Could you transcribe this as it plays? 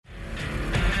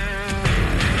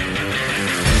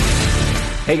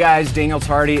Hey guys, Daniel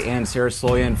Tardy and Sarah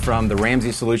Sloyan from the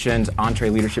Ramsey Solutions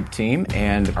EntreLeadership team,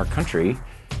 and our country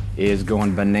is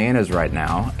going bananas right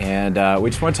now, and we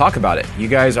just want to talk about it. You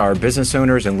guys are business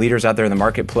owners and leaders out there in the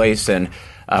marketplace, and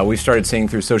we've started seeing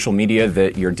through social media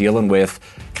that you're dealing with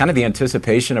kind of the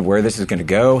anticipation of where this is going to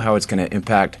go, how it's going to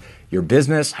impact your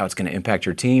business, how it's going to impact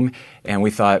your team, and we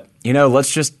thought,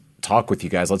 let's just talk with you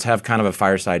guys. Let's have kind of a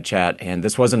fireside chat. And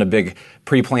this wasn't a big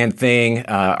pre-planned thing.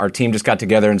 Our team just got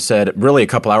together and said really a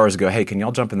couple hours ago, hey, can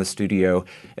y'all jump in the studio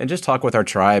and just talk with our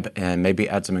tribe and maybe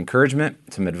add some encouragement,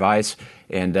 some advice.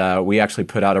 And we actually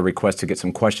put out a request to get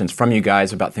some questions from you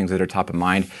guys about things that are top of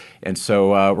mind. And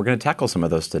so we're going to tackle some of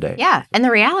those today. Yeah. And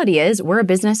the reality is we're a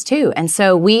business too. And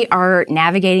so we are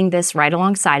navigating this right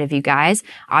alongside of you guys.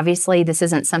 Obviously, this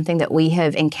isn't something that we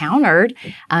have encountered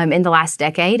in the last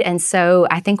decade. And so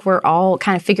I think we're all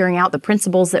kind of figuring out the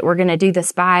principles that we're going to do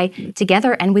this by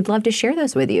together. And we'd love to share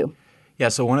those with you. Yeah.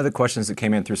 So one of the questions that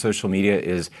came in through social media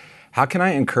is, how can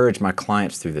I encourage my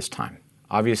clients through this time?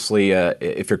 Obviously,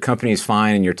 if your company is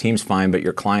fine and your team's fine, but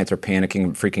your clients are panicking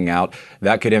and freaking out,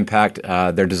 that could impact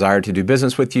their desire to do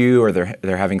business with you, or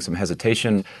they're having some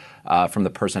hesitation from the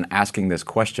person asking this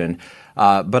question.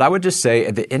 But I would just say,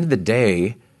 at the end of the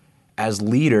day, as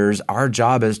leaders, our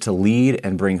job is to lead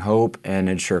and bring hope and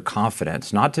ensure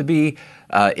confidence, not to be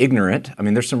ignorant. I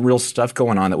mean, there's some real stuff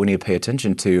going on that we need to pay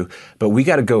attention to, but we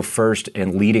got to go first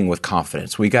in leading with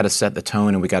confidence. We got to set the tone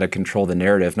and we got to control the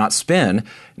narrative, not spin,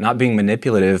 not being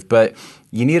manipulative, but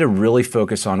you need to really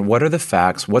focus on what are the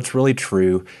facts, what's really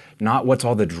true, not what's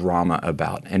all the drama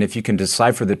about. And if you can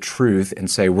decipher the truth and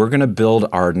say, we're going to build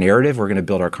our narrative, we're going to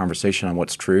build our conversation on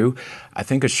what's true, I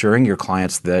think assuring your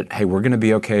clients that, hey, we're going to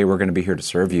be okay, we're going to be here to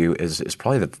serve you is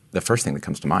probably the first thing that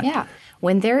comes to mind. Yeah.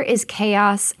 When there is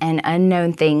chaos and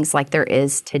unknown things like there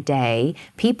is today,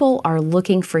 people are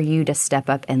looking for you to step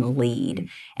up and lead.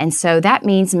 And so that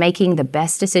means making the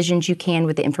best decisions you can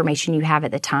with the information you have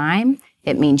at the time.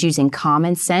 It means using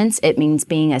common sense. It means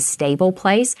being a stable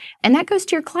place. And that goes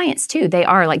to your clients too. They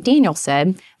are, like Daniel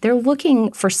said, they're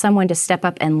looking for someone to step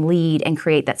up and lead and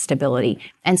create that stability.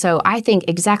 And so I think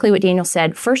exactly what Daniel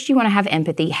said. First, you want to have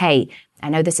empathy. Hey, I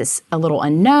know this is a little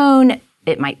unknown.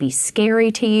 It might be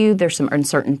scary to you. There's some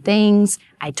uncertain things.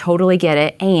 I totally get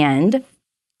it. And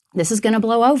this is going to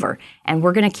blow over, and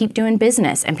we're going to keep doing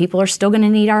business, and people are still going to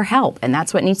need our help. And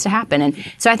that's what needs to happen. And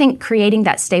so I think creating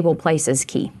that stable place is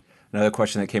key. Another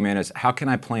question that came in is, how can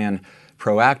I plan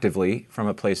proactively from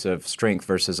a place of strength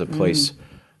versus a place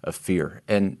of fear?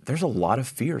 And there's a lot of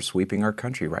fear sweeping our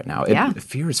country right now.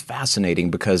 Fear is fascinating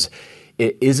because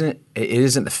it isn't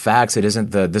the facts. It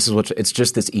isn't it's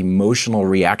just this emotional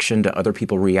reaction to other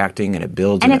people reacting, and it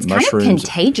builds and it mushrooms. And it's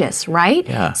kind of contagious, right?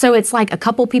 Yeah. So it's like a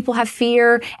couple people have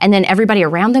fear, and then everybody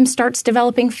around them starts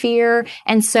developing fear.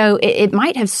 And so it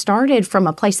might have started from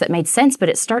a place that made sense, but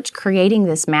it starts creating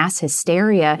this mass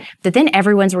hysteria that then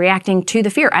everyone's reacting to the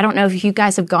fear. I don't know if you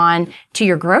guys have gone to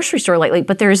your grocery store lately,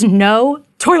 but there's no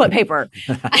toilet paper.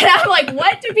 And I'm like,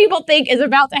 what do people think is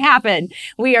about to happen?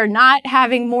 We are not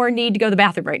having more need to go to the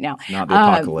bathroom right now. Not the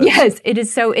apocalypse. Yes, it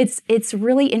is. So it's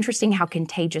really interesting how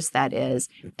contagious that is.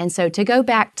 And so to go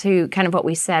back to kind of what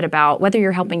we said about whether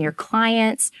you're helping your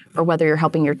clients or whether you're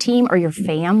helping your team or your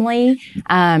family,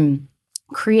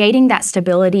 creating that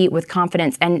stability with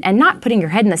confidence and not putting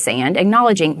your head in the sand,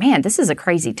 acknowledging, man, this is a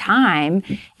crazy time,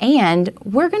 and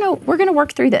we're gonna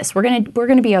work through this. We're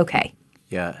gonna be okay.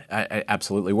 Yeah,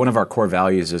 absolutely. One of our core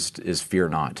values is fear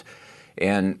not.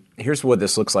 And here's what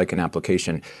this looks like in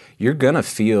application. You're going to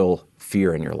feel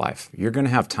fear in your life. You're going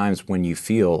to have times when you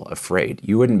feel afraid.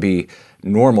 You wouldn't be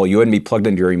normal. You wouldn't be plugged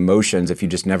into your emotions if you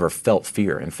just never felt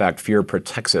fear. In fact, fear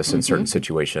protects us in certain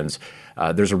situations.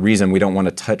 There's a reason we don't want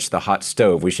to touch the hot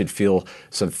stove. We should feel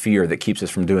some fear that keeps us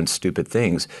from doing stupid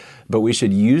things. But we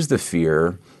should use the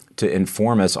fear to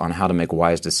inform us on how to make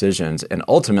wise decisions. And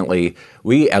ultimately,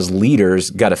 we as leaders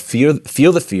got to feel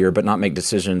the fear, but not make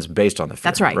decisions based on the fear.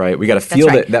 That's right. Right? We got to feel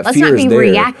that fear is there. Let's not be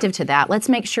reactive to that. Let's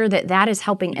make sure that that is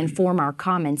helping inform our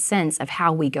common sense of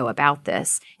how we go about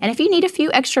this. And if you need a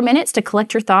few extra minutes to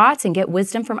collect your thoughts and get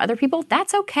wisdom from other people,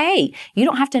 that's okay. You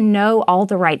don't have to know all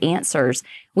the right answers.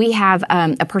 We have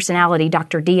a personality,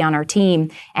 Dr. D, on our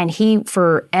team, and he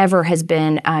forever has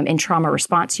been in trauma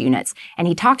response units. And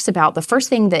he talks about the first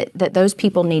thing that those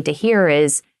people need to hear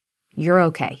is, you're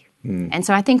okay. And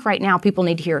so I think right now people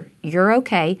need to hear, you're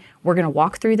okay. We're going to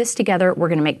walk through this together. We're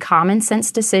going to make common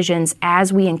sense decisions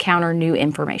as we encounter new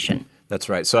information. That's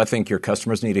right. So I think your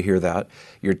customers need to hear that.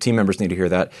 Your team members need to hear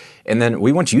that. And then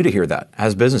we want you to hear that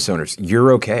as business owners.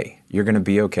 You're okay. You're going to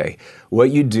be okay. What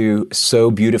you do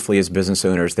so beautifully as business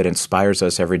owners that inspires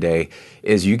us every day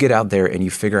is you get out there and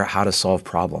you figure out how to solve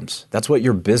problems. That's what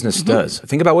your business does.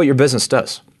 Think about what your business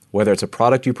does. Whether it's a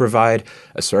product you provide,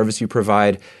 a service you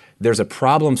provide, there's a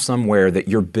problem somewhere that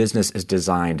your business is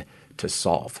designed to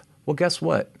solve. Well, guess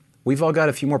what? We've all got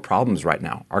a few more problems right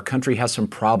now. Our country has some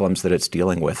problems that it's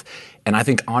dealing with. And I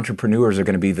think entrepreneurs are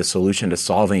going to be the solution to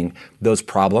solving those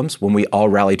problems when we all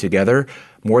rally together,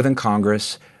 more than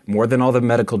Congress, more than all the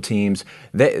medical teams.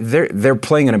 They're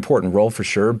playing an important role for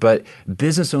sure, but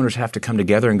business owners have to come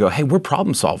together and go, hey, we're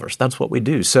problem solvers. That's what we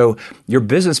do. So your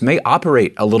business may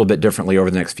operate a little bit differently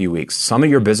over the next few weeks. Some of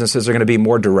your businesses are going to be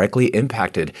more directly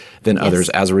impacted than others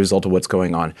as a result of what's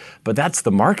going on. But that's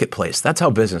the marketplace. That's how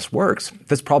business works. If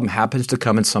this problem happens to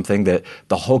come in something that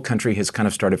the whole country has kind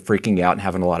of started freaking out and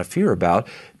having a lot of fear about,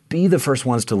 be the first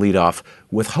ones to lead off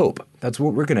with hope. That's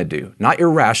what we're going to do. Not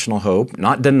irrational hope,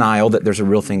 not denial that there's a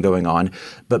real thing going on,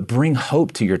 but bring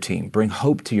hope to your team, bring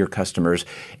hope to your customers.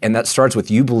 And that starts with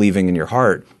you believing in your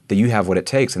heart that you have what it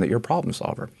takes and that you're a problem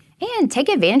solver. And take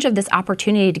advantage of this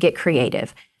opportunity to get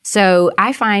creative. So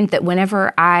I find that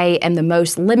whenever I am the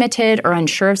most limited or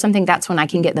unsure of something, that's when I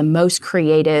can get the most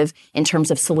creative in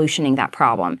terms of solutioning that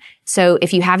problem. So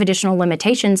if you have additional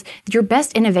limitations, your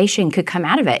best innovation could come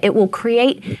out of it. It will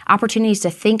create opportunities to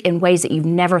think in ways that you've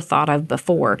never thought of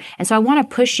before. And so I want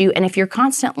to push you. And if you're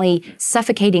constantly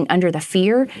suffocating under the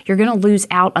fear, you're going to lose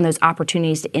out on those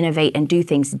opportunities to innovate and do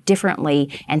things differently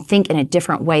and think in a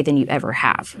different way than you ever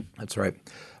have. That's right.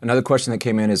 Another question that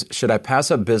came in is, should I pass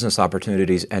up business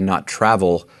opportunities and not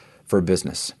travel for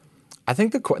business? I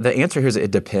think the answer here is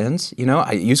it depends.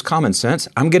 I use common sense.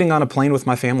 I'm getting on a plane with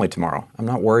my family tomorrow. I'm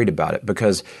not worried about it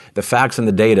because the facts and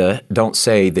the data don't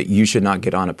say that you should not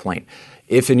get on a plane.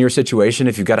 If in your situation,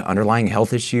 if you've got an underlying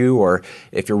health issue or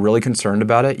if you're really concerned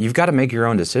about it, you've got to make your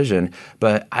own decision.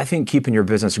 But I think keeping your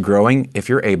business growing, if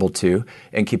you're able to,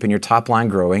 and keeping your top line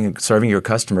growing and serving your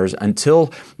customers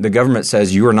until the government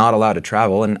says you are not allowed to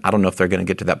travel, and I don't know if they're going to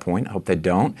get to that point. I hope they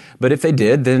don't. But if they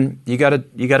did, then you got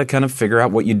to kind of figure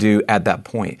out what you do at that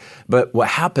point. But what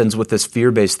happens with this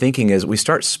fear-based thinking is we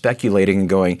start speculating and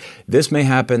going, this may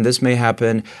happen, this may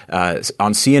happen.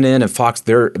 On CNN and Fox,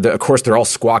 of course, they're all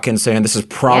squawking saying this is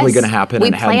probably going to happen.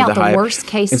 We play out the worst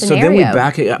case scenario.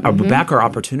 And so then we back our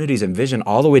opportunities and vision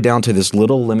all the way down to this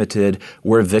little limited,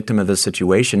 we're a victim of this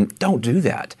situation. Don't do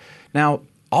that. Now,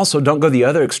 also, don't go the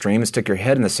other extreme and stick your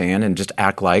head in the sand and just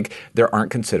act like there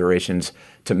aren't considerations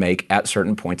to make at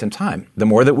certain points in time. The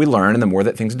more that we learn and the more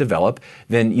that things develop,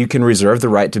 then you can reserve the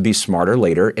right to be smarter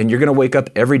later, and you're going to wake up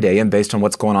every day and based on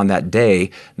what's going on that day,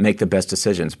 make the best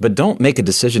decisions. But don't make a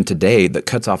decision today that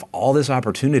cuts off all this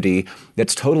opportunity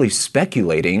that's totally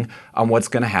speculating on what's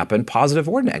going to happen, positive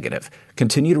or negative.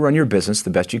 Continue to run your business the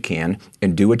best you can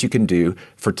and do what you can do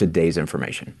for today's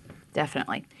information.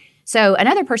 Definitely. So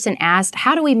another person asked,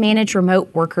 how do we manage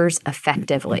remote workers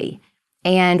effectively?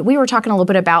 And we were talking a little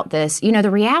bit about this. The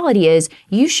reality is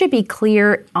you should be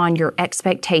clear on your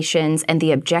expectations and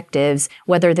the objectives,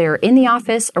 whether they're in the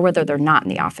office or whether they're not in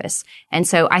the office. And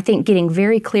so I think getting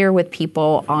very clear with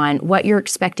people on what you're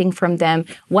expecting from them,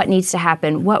 what needs to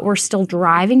happen, what we're still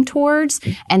driving towards,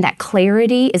 and that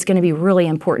clarity is going to be really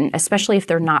important, especially if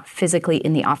they're not physically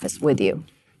in the office with you.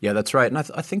 Yeah, that's right. And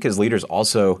I think as leaders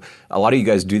also, a lot of you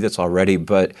guys do this already,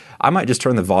 but I might just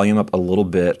turn the volume up a little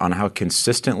bit on how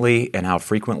consistently and how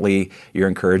frequently you're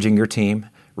encouraging your team,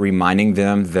 reminding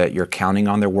them that you're counting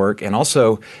on their work, and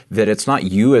also that it's not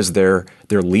you as their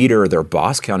leader or their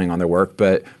boss counting on their work,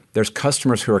 but there's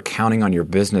customers who are counting on your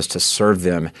business to serve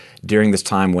them during this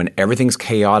time when everything's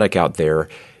chaotic out there.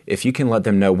 If you can let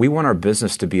them know, we want our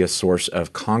business to be a source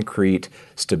of concrete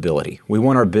stability. We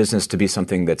want our business to be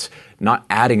something that's not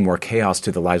adding more chaos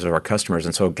to the lives of our customers.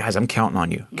 And so, guys, I'm counting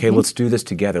on you. Okay, let's do this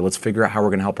together. Let's figure out how we're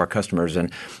going to help our customers.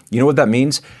 And you know what that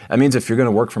means? That means if you're going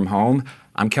to work from home,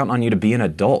 I'm counting on you to be an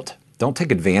adult. Don't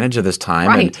take advantage of this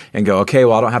time and go, okay,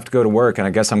 well, I don't have to go to work, and I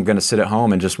guess I'm going to sit at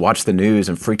home and just watch the news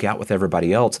and freak out with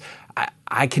everybody else.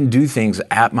 I can do things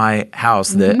at my house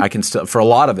that I can still, for a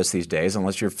lot of us these days,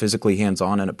 unless you're physically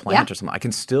hands-on in a plant or something, I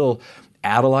can still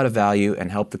add a lot of value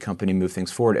and help the company move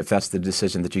things forward if that's the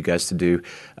decision that you guys to do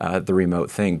the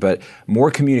remote thing. But more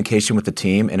communication with the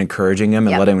team and encouraging them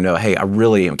and letting them know, hey, I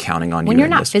really am counting on you. When you're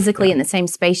not physically in the same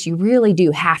space, you really do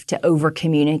have to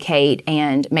over-communicate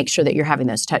and make sure that you're having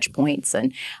those touch points.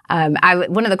 And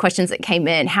one of the questions that came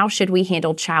in, how should we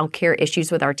handle child care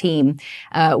issues with our team?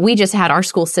 We just had our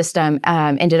school system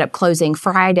ended up closing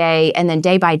Friday, and then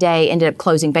day by day ended up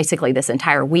closing basically this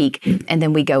entire week. And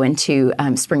then we go into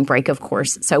spring break, of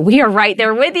course. So we are right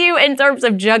there with you in terms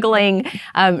of juggling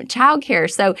childcare.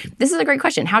 So this is a great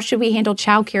question. How should we handle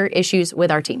childcare issues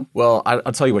with our team? Well,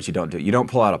 I'll tell you what you don't do. You don't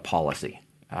pull out a policy.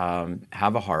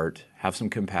 Have a heart, have some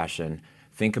compassion.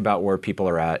 Think about where people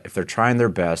are at. If they're trying their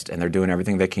best and they're doing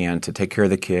everything they can to take care of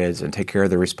the kids and take care of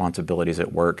their responsibilities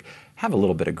at work, have a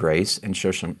little bit of grace and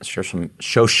show some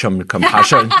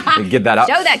compassion. Get that out.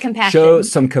 Show that compassion. Show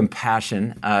some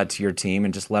compassion to your team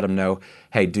and just let them know,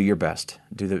 hey, do your best.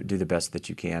 Do the best that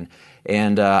you can.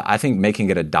 And I think making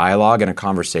it a dialogue and a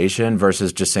conversation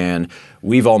versus just saying,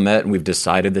 we've all met and we've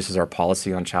decided this is our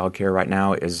policy on childcare right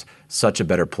now is such a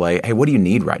better play. Hey, what do you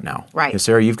need right now? Right. Hey,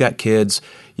 Sarah, you've got kids,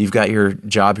 you've got your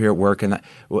job here at work, and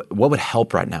what would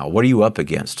help right now? What are you up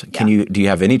against? Do you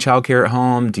have any childcare at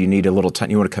home? Do you need a little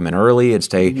time? You want to come in early and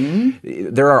stay?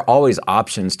 Mm-hmm. There are always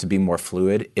options to be more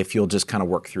fluid if you'll just kind of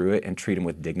work through it and treat them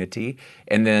with dignity,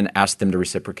 and then ask them to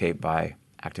reciprocate by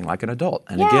acting like an adult.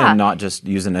 And again, not just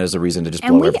using it as a reason to just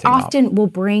blow everything off. And we often will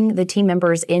bring the team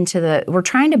members into we're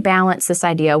trying to balance this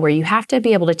idea where you have to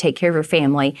be able to take care of your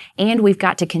family and we've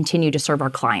got to continue to serve our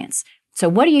clients. So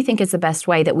what do you think is the best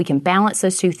way that we can balance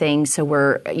those two things so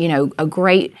we're, a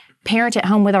great parent at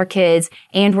home with our kids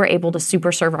and we're able to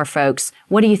super serve our folks?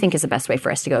 What do you think is the best way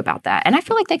for us to go about that? And I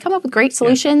feel like they come up with great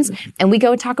solutions and we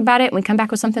go and talk about it and we come back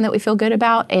with something that we feel good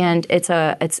about and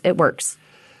it works.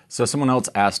 So someone else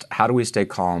asked, how do we stay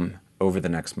calm over the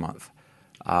next month?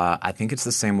 I think it's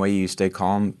the same way you stay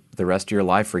calm the rest of your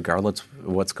life, regardless of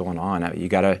what's going on. You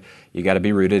gotta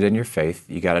be rooted in your faith.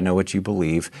 You gotta know what you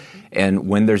believe. And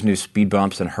when there's new speed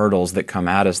bumps and hurdles that come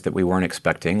at us that we weren't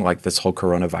expecting, like this whole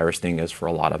coronavirus thing is for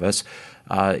a lot of us,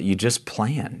 you just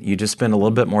plan. You just spend a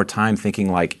little bit more time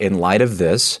thinking like, in light of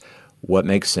this, what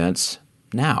makes sense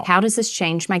now? How does this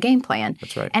change my game plan?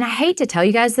 That's right. And I hate to tell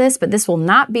you guys this, but this will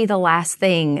not be the last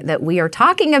thing that we are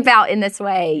talking about in this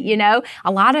way.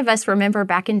 A lot of us remember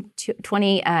back in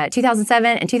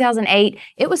 2007 and 2008,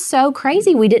 it was so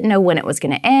crazy. We didn't know when it was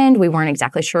going to end. We weren't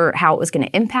exactly sure how it was going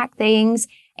to impact things.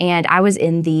 And I was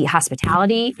in the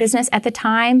hospitality business at the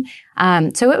time.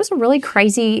 So it was a really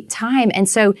crazy time. And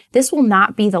so this will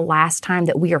not be the last time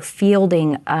that we are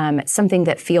fielding something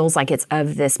that feels like it's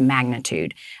of this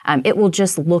magnitude. It will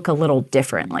just look a little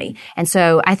differently. And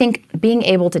so I think being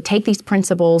able to take these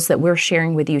principles that we're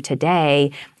sharing with you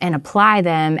today and apply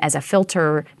them as a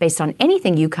filter based on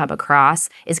anything you come across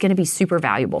is going to be super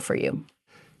valuable for you.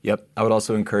 Yep. I would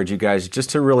also encourage you guys just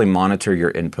to really monitor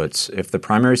your inputs. If the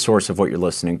primary source of what you're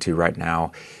listening to right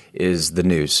now is the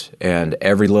news, and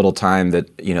every little time that,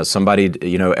 somebody,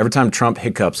 every time Trump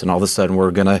hiccups and all of a sudden we're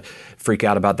going to freak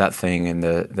out about that thing and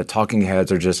the talking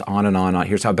heads are just on and on.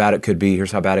 Here's how bad it could be.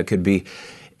 Here's how bad it could be.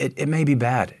 It may be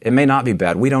bad. It may not be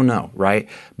bad. We don't know, right?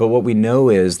 But what we know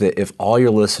is that if all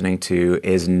you're listening to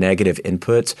is negative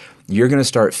inputs, you're going to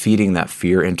start feeding that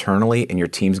fear internally, and your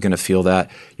team's going to feel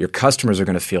that. Your customers are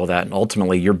going to feel that, and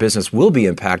ultimately your business will be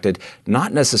impacted,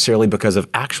 not necessarily because of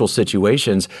actual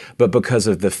situations, but because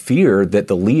of the fear that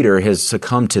the leader has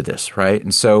succumbed to this, right?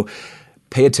 And so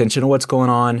pay attention to what's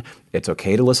going on. It's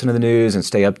okay to listen to the news and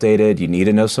stay updated. You need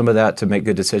to know some of that to make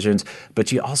good decisions,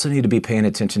 but you also need to be paying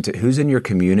attention to who's in your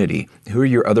community, who are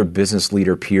your other business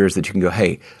leader peers that you can go,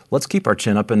 hey, let's keep our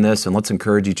chin up in this and let's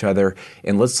encourage each other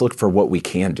and let's look for what we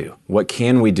can do. What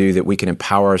can we do that we can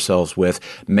empower ourselves with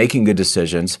making good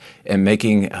decisions and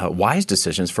making wise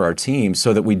decisions for our team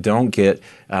so that we don't get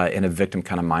in a victim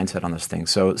kind of mindset on this thing.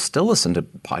 So still listen to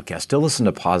podcasts, still listen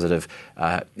to positive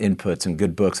inputs and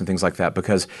good books and things like that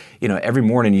because, every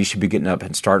morning you should be getting up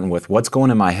and starting with what's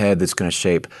going in my head that's going to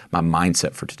shape my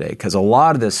mindset for today. Because a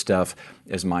lot of this stuff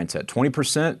is mindset.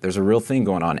 20%, there's a real thing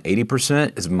going on.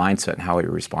 80% is mindset and how we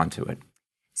respond to it.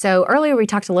 So earlier we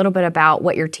talked a little bit about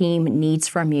what your team needs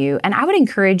from you, and I would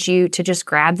encourage you to just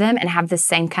grab them and have this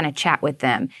same kind of chat with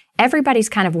them. Everybody's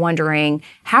kind of wondering,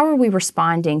 how are we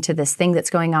responding to this thing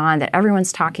that's going on that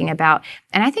everyone's talking about?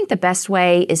 And I think the best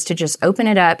way is to just open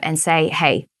it up and say,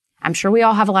 hey, I'm sure we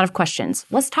all have a lot of questions.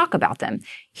 Let's talk about them.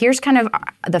 Here's kind of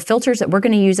the filters that we're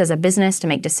going to use as a business to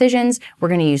make decisions. We're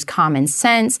going to use common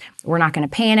sense. We're not going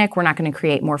to panic. We're not going to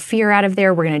create more fear out of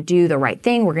there. We're going to do the right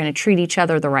thing. We're going to treat each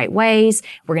other the right ways.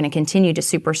 We're going to continue to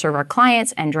super serve our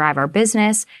clients and drive our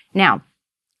business. Now,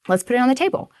 let's put it on the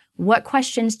table. What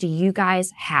questions do you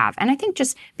guys have? And I think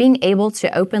just being able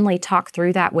to openly talk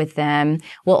through that with them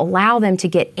will allow them to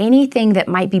get anything that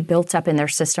might be built up in their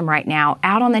system right now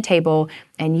out on the table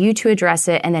and you to address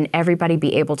it, and then everybody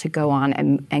be able to go on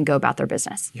and go about their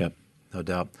business. Yep, no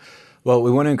doubt. Well, we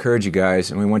want to encourage you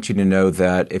guys, and we want you to know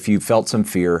that if you felt some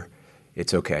fear,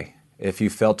 it's okay. if you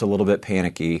felt a little bit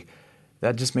panicky,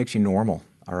 that just makes you normal,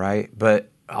 all right? But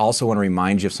I also want to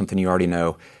remind you of something you already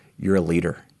know. You're a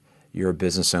leader. You're a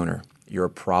business owner. You're a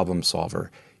problem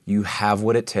solver. You have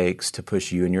what it takes to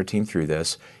push you and your team through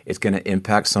this. It's going to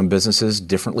impact some businesses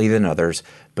differently than others,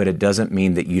 but it doesn't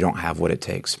mean that you don't have what it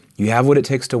takes. You have what it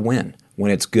takes to win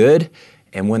when it's good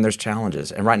and when there's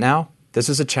challenges. And right now, this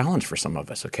is a challenge for some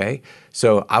of us, okay?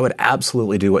 So I would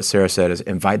absolutely do what Sarah said, is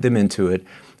invite them into it,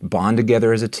 bond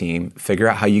together as a team, figure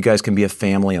out how you guys can be a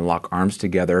family and lock arms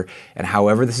together, and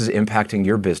however this is impacting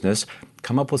your business,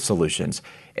 come up with solutions.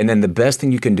 And then the best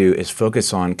thing you can do is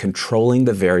focus on controlling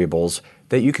the variables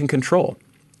that you can control.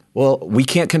 Well, we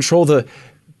can't control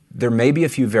there may be a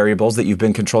few variables that you've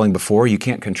been controlling before. You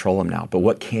can't control them now, but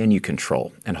what can you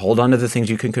control? And hold on to the things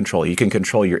you can control. You can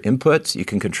control your inputs. You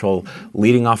can control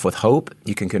leading off with hope.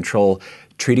 You can control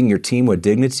treating your team with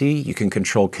dignity. You can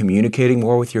control communicating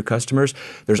more with your customers.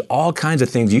 There's all kinds of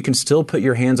things. You can still put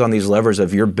your hands on these levers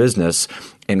of your business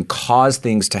and cause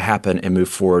things to happen and move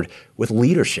forward with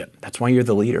leadership. That's why you're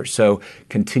the leader. So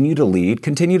continue to lead,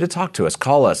 continue to talk to us,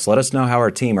 call us, let us know how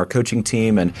our coaching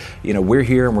team, and we're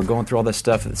here and we're going through all this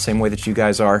stuff the same way that you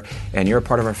guys are, and you're a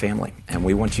part of our family. And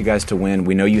we want you guys to win.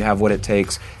 We know you have what it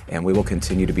takes, and we will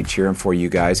continue to be cheering for you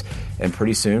guys. And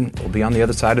pretty soon we'll be on the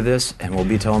other side of this, and we'll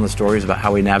be telling the stories about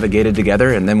how we navigated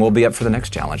together, and then we'll be up for the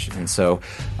next challenge. And so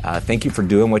thank you for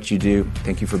doing what you do.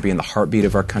 Thank you for being the heartbeat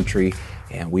of our country.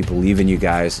 And we believe in you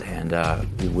guys, and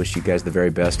we wish you guys the very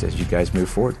best as you guys move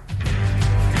forward.